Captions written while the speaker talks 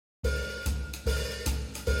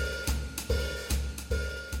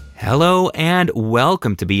Hello and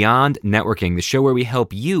welcome to Beyond Networking, the show where we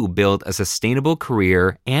help you build a sustainable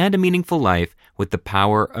career and a meaningful life with the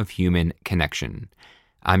power of human connection.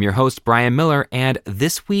 I'm your host, Brian Miller, and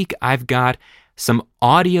this week I've got some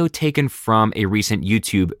audio taken from a recent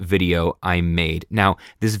YouTube video I made. Now,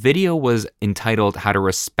 this video was entitled How to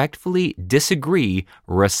Respectfully Disagree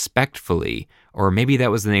Respectfully, or maybe that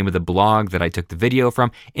was the name of the blog that I took the video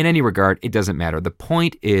from. In any regard, it doesn't matter. The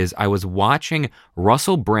point is I was watching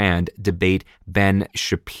Russell Brand debate Ben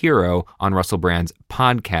Shapiro on Russell Brand's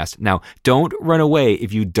podcast. Now, don't run away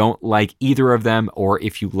if you don't like either of them or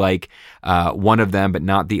if you like one of them but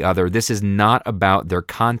not the other. This is not about their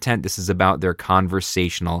content. This is about their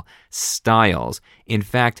conversational styles. In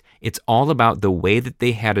fact, it's all about the way that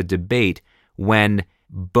they had a debate when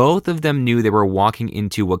both of them knew they were walking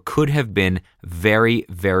into what could have been very,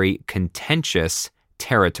 very contentious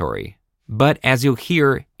territory. But as you'll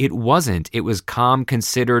hear, it wasn't. It was calm,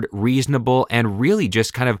 considered, reasonable, and really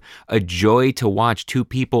just kind of a joy to watch two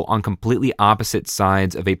people on completely opposite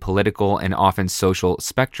sides of a political and often social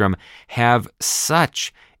spectrum have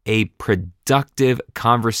such a productive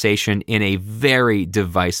conversation in a very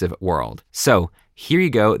divisive world. So, here you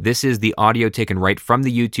go. This is the audio taken right from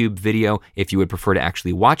the YouTube video. If you would prefer to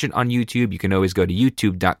actually watch it on YouTube, you can always go to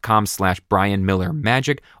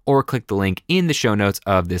youtube.com/BrianMillerMagic or click the link in the show notes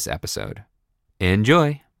of this episode.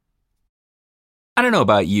 Enjoy. I don't know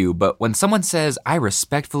about you, but when someone says, I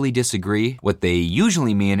respectfully disagree, what they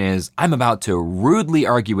usually mean is, I'm about to rudely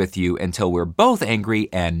argue with you until we're both angry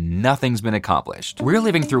and nothing's been accomplished. We're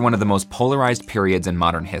living through one of the most polarized periods in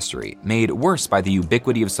modern history, made worse by the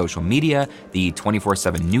ubiquity of social media, the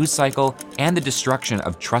 24/7 news cycle, and the destruction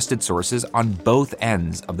of trusted sources on both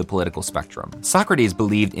ends of the political spectrum. Socrates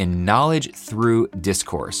believed in knowledge through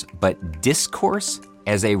discourse, but discourse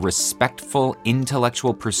as a respectful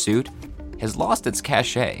intellectual pursuit has lost its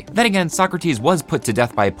cachet. Then again, Socrates was put to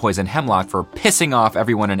death by poison hemlock for pissing off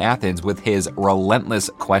everyone in Athens with his relentless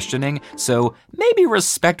questioning, so maybe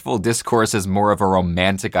respectful discourse is more of a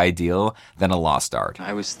romantic ideal than a lost art.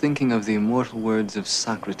 I was thinking of the immortal words of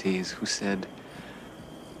Socrates, who said,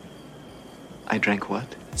 I drank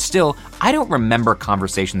what? Still, I don't remember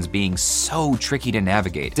conversations being so tricky to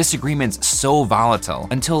navigate, disagreements so volatile,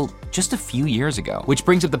 until just a few years ago. Which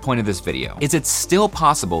brings up the point of this video. Is it still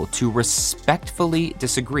possible to respectfully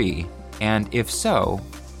disagree? And if so,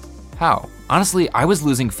 how? Honestly, I was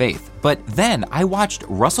losing faith. But then I watched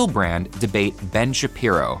Russell Brand debate Ben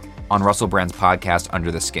Shapiro on Russell Brand's podcast,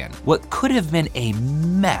 Under the Skin. What could have been a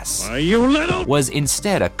mess was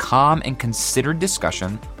instead a calm and considered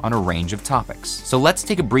discussion on a range of topics. So let's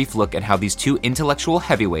take a brief look at how these two intellectual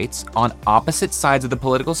heavyweights on opposite sides of the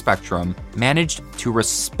political spectrum managed to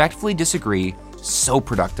respectfully disagree so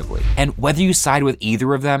productively. And whether you side with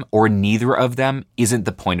either of them or neither of them isn't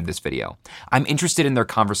the point of this video. I'm interested in their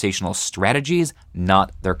conversational strategies,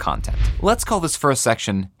 not their content. Let's call this first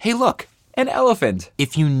section, Hey Look, an elephant.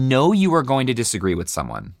 If you know you are going to disagree with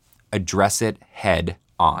someone, address it head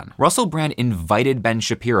on. Russell Brand invited Ben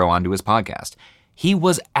Shapiro onto his podcast. He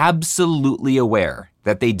was absolutely aware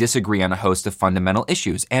that they disagree on a host of fundamental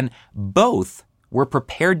issues, and both were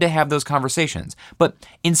prepared to have those conversations. But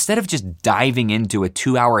instead of just diving into a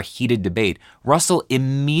 2-hour heated debate, Russell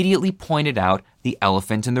immediately pointed out the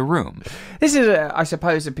elephant in the room. This is, I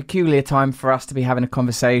suppose, a peculiar time for us to be having a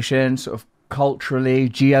conversation, sort of culturally,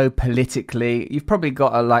 geopolitically. You've probably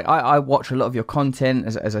got I watch a lot of your content,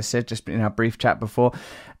 as I said just in our brief chat before,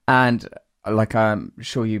 and I'm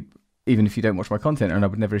sure you, even if you don't watch my content, and I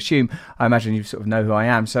would never assume, I imagine you sort of know who I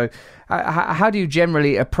am. So how do you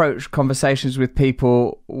generally approach conversations with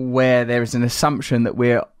people where there is an assumption that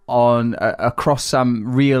we're on across some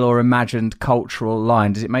real or imagined cultural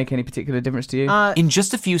line? Does it make any particular difference to you? In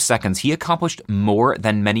just a few seconds, he accomplished more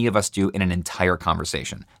than many of us do in an entire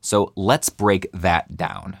conversation. So let's break that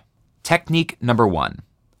down. Technique number 1,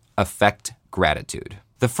 affect gratitude.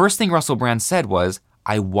 The first thing Russell Brand said was,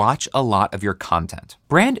 I watch a lot of your content.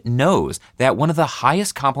 Brand knows that one of the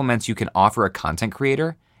highest compliments you can offer a content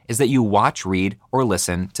creator is that you watch, read, or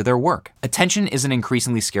listen to their work. Attention is an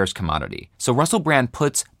increasingly scarce commodity, so Russell Brand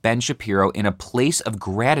puts Ben Shapiro in a place of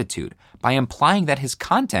gratitude by implying that his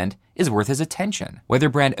content is worth his attention. Whether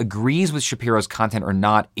Brand agrees with Shapiro's content or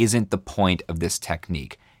not isn't the point of this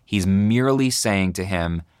technique. He's merely saying to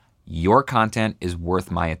him, your content is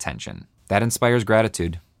worth my attention. That inspires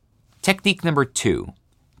gratitude. Technique number 2,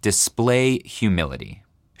 display humility.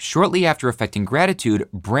 Shortly after affecting gratitude,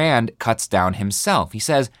 Brand cuts down himself. He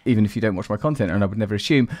says, even if you don't watch my content, and I would never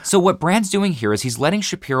assume. So what Brand's doing here is he's letting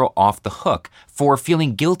Shapiro off the hook for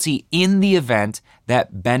feeling guilty in the event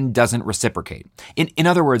that Ben doesn't reciprocate. In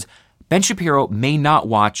other words, Ben Shapiro may not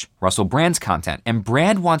watch Russell Brand's content, and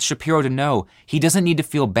Brand wants Shapiro to know he doesn't need to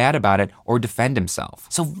feel bad about it or defend himself.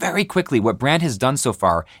 So very quickly, what Brand has done so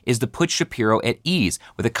far is to put Shapiro at ease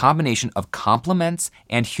with a combination of compliments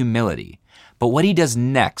and humility. But what he does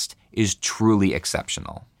next is truly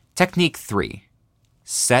exceptional. Technique 3,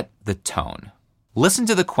 set the tone. Listen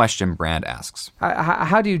to the question Brand asks.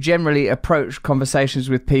 How do you generally approach conversations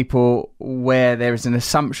with people where there is an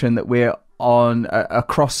assumption that we're on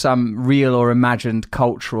across some real or imagined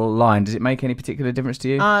cultural line? Does it make any particular difference to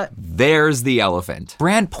you? There's the elephant.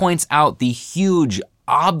 Brand points out the huge,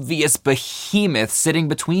 obvious behemoth sitting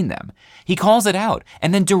between them. He calls it out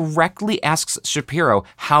and then directly asks Shapiro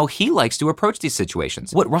how he likes to approach these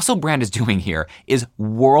situations. What Russell Brand is doing here is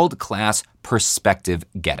world-class perspective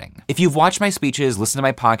getting. If you've watched my speeches, listened to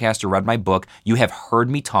my podcast, or read my book, you have heard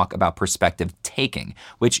me talk about perspective taking,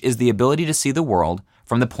 which is the ability to see the world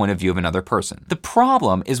from the point of view of another person. The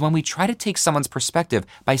problem is when we try to take someone's perspective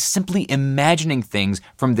by simply imagining things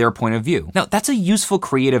from their point of view. Now, that's a useful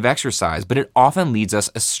creative exercise, but it often leads us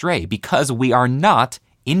astray because we are not,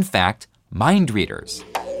 in fact, mind readers.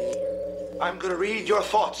 I'm going to read your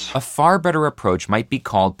thoughts. A far better approach might be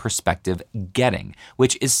called perspective getting,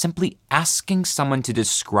 which is simply asking someone to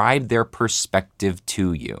describe their perspective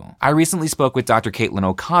to you. I recently spoke with Dr. Caitlin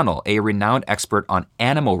O'Connell, a renowned expert on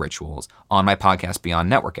animal rituals, on my podcast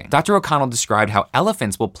Beyond Networking. Dr. O'Connell described how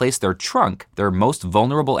elephants will place their trunk, their most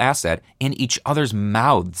vulnerable asset, in each other's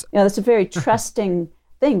mouths. That's a very trusting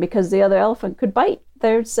thing because the other elephant could bite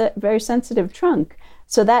their very sensitive trunk.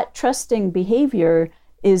 So that trusting behavior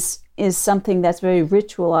is something that's very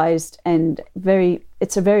ritualized and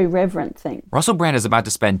it's a very reverent thing. Russell Brand is about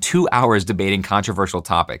to spend 2 hours debating controversial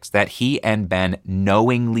topics that he and Ben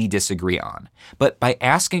knowingly disagree on. But by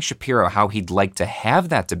asking Shapiro how he'd like to have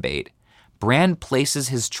that debate, Brand places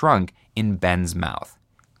his trunk in Ben's mouth.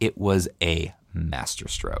 It was a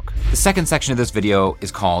masterstroke. The second section of this video is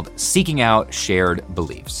called Seeking Out Shared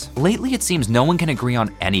Beliefs. Lately, it seems no one can agree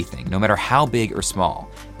on anything, no matter how big or small.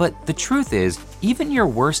 But the truth is, even your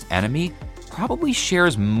worst enemy probably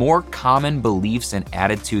shares more common beliefs and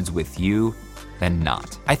attitudes with you than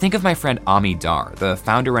not. I think of my friend Ami Dar, the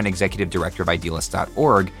founder and executive director of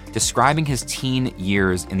Idealist.org, describing his teen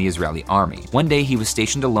years in the Israeli army. One day, he was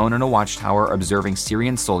stationed alone in a watchtower observing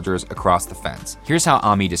Syrian soldiers across the fence. Here's how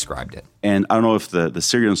Ami described it. And I don't know if the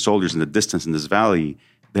Syrian soldiers in the distance in this valley,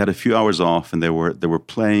 they had a few hours off and they were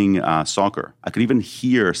playing soccer. I could even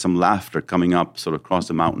hear some laughter coming up sort of across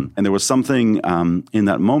the mountain. And there was something in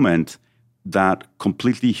that moment that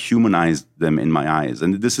completely humanized them in my eyes.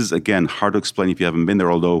 And this is, again, hard to explain if you haven't been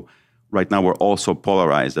there, although right now we're all so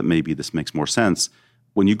polarized that maybe this makes more sense.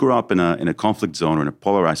 When you grow up in a conflict zone or in a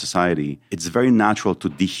polarized society, it's very natural to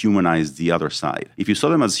dehumanize the other side. If you saw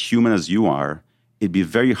them as human as you are, it'd be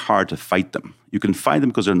very hard to fight them. You can fight them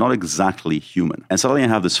because they're not exactly human. And suddenly I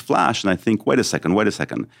have this flash and I think, wait a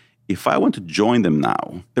second. If I want to join them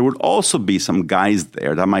now, there would also be some guys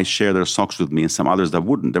there that might share their socks with me and some others that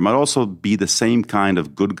wouldn't. There might also be the same kind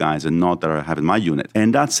of good guys and not that I have in my unit. And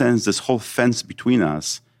in that sense, this whole fence between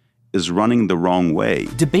us is running the wrong way.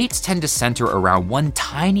 Debates tend to center around one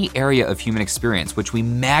tiny area of human experience, which we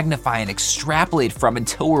magnify and extrapolate from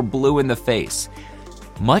until we're blue in the face.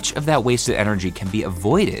 Much of that wasted energy can be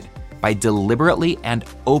avoided by deliberately and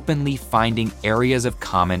openly finding areas of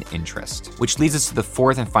common interest. Which leads us to the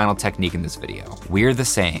fourth and final technique in this video. We're the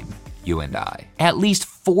same, you and I. At least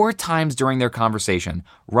 4 times during their conversation,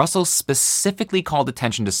 Russell specifically called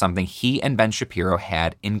attention to something he and Ben Shapiro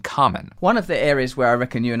had in common. One of the areas where I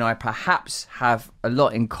reckon you and I perhaps have a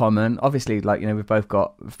lot in common, obviously, we've both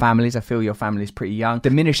got families. I feel your family's pretty young.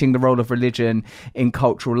 Diminishing the role of religion in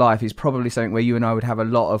cultural life is probably something where you and I would have a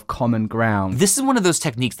lot of common ground. This is one of those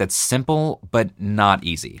techniques that's simple, but not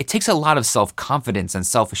easy. It takes a lot of self-confidence and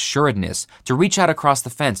self-assuredness to reach out across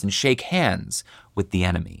the fence and shake hands with the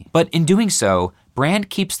enemy. But in doing so, Brand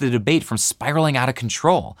keeps the debate from spiraling out of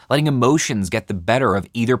control, letting emotions get the better of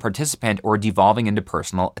either participant or devolving into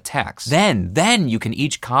personal attacks. Then you can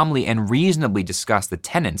each calmly and reasonably discuss the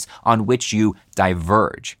tenets on which you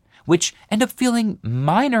diverge, which end up feeling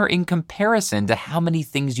minor in comparison to how many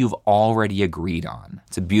things you've already agreed on.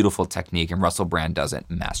 It's a beautiful technique, and Russell Brand does it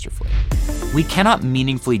masterfully. We cannot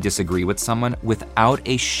meaningfully disagree with someone without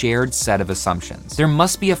a shared set of assumptions. There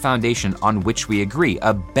must be a foundation on which we agree,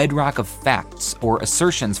 a bedrock of facts or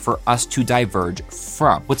assertions for us to diverge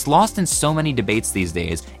from. What's lost in so many debates these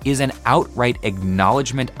days is an outright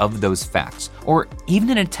acknowledgement of those facts, or even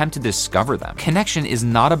an attempt to discover them. Connection is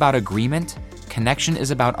not about agreement. Connection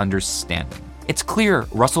is about understanding. It's clear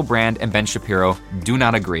Russell Brand and Ben Shapiro do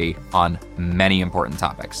not agree on many important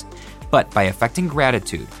topics. But by affecting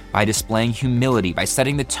gratitude, by displaying humility, by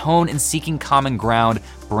setting the tone and seeking common ground,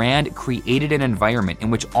 Brand created an environment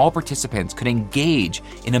in which all participants could engage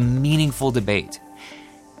in a meaningful debate.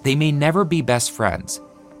 They may never be best friends,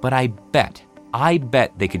 but I bet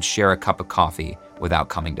they could share a cup of coffee without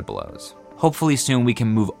coming to blows. Hopefully soon we can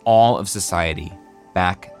move all of society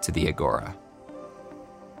back to the agora.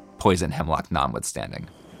 Poison hemlock notwithstanding.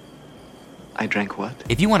 I drank what?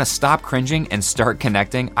 If you want to stop cringing and start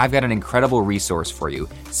connecting, I've got an incredible resource for you.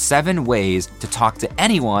 7 ways to talk to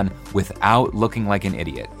anyone without looking like an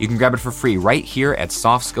idiot. You can grab it for free right here at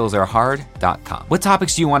softskillsarehard.com. What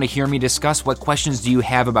topics do you want to hear me discuss? What questions do you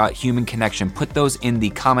have about human connection? Put those in the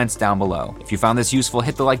comments down below. If you found this useful,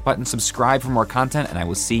 hit the like button, subscribe for more content, and I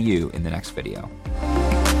will see you in the next video.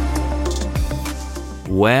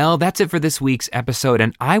 Well, that's it for this week's episode,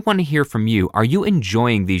 and I want to hear from you. Are you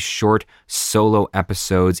enjoying these short solo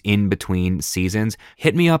episodes in between seasons?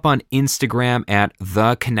 Hit me up on Instagram at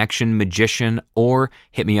The Connection Magician, or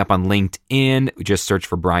hit me up on LinkedIn. Just search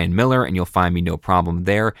for Brian Miller, and you'll find me no problem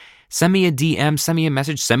there. Send me a DM, send me a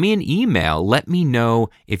message, send me an email. Let me know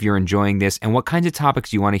if you're enjoying this and what kinds of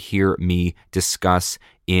topics you want to hear me discuss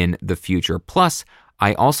in the future. Plus,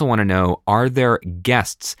 I also want to know, are there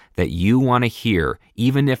guests that you want to hear,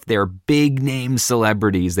 even if they're big name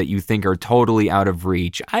celebrities that you think are totally out of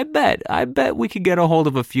reach? I bet we could get a hold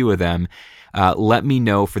of a few of them. Let me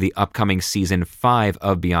know for the upcoming season 5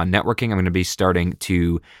 of Beyond Networking. I'm going to be starting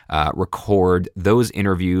to record those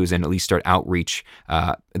interviews and at least start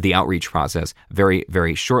the outreach process very,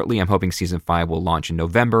 very shortly. I'm hoping season 5 will launch in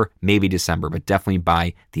November, maybe December, but definitely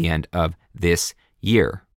by the end of this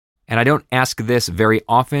year. And I don't ask this very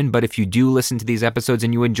often, but if you do listen to these episodes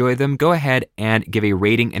and you enjoy them, go ahead and give a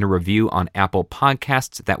rating and a review on Apple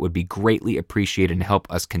Podcasts. That would be greatly appreciated and help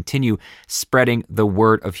us continue spreading the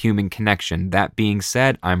word of human connection. That being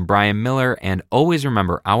said, I'm Brian Miller, and always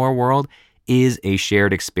remember, our world is a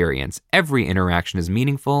shared experience. Every interaction is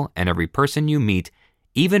meaningful, and every person you meet,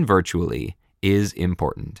 even virtually, is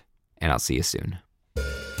important. And I'll see you soon.